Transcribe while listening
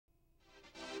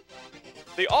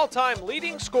The all-time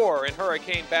leading scorer in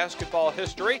Hurricane basketball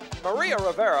history, Maria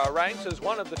Rivera ranks as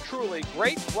one of the truly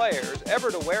great players ever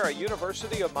to wear a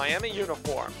University of Miami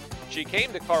uniform. She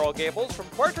came to Coral Gables from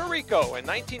Puerto Rico in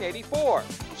 1984,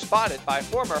 spotted by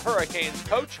former Hurricanes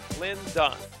coach Lynn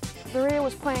Dunn. Maria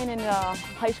was playing in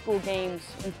high school games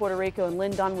in Puerto Rico, and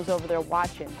Lynn Dunn was over there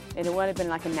watching. And it would have been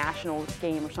like a national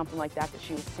game or something like that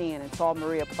she was seeing, and saw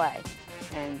Maria play.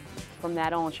 And from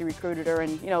that on, she recruited her,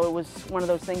 and it was one of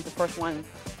those things, the first one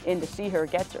in to see her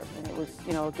gets her. And it was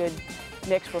a good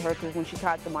mix for her, because when she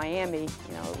got to Miami,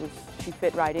 she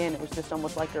fit right in. It was just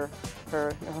almost like her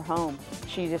home.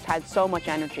 She just had so much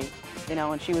energy,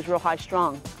 and she was real high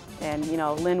strung. And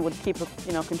Lynn would keep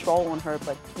control on her,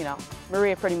 but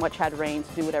Maria pretty much had reins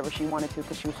to do whatever she wanted to,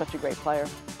 because she was such a great player.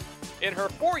 In her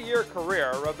 4-year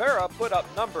career, Rivera put up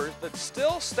numbers that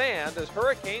still stand as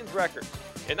Hurricanes records.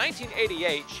 In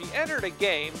 1988, she entered a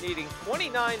game needing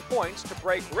 29 points to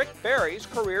break Rick Barry's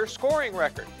career scoring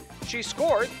record. She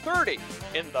scored 30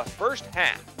 in the first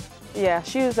half. Yeah,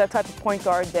 she was that type of point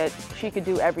guard that she could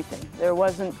do everything. There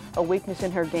wasn't a weakness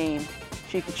in her game.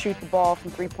 She could shoot the ball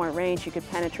from three-point range, she could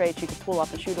penetrate, she could pull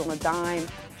up and shoot on a dime,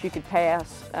 she could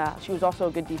pass. She was also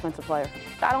a good defensive player.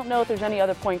 I don't know if there's any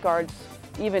other point guards,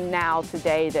 even now,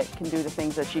 today, that can do the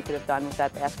things that she could have done with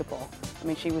that basketball. I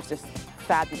mean, she was just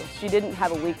fabulous. She didn't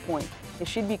have a weak point. If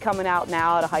she'd be coming out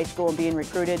now out of high school and being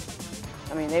recruited,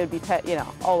 I mean, they would be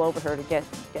all over her to get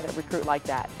a recruit like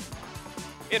that.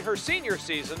 In her senior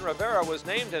season, Rivera was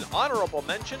named an honorable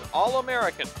mention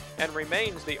All-American and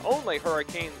remains the only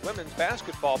Hurricanes women's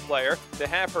basketball player to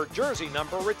have her jersey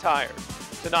number retired.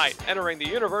 Tonight, entering the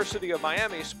University of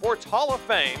Miami Sports Hall of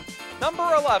Fame, number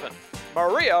 11,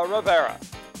 Maria Rivera.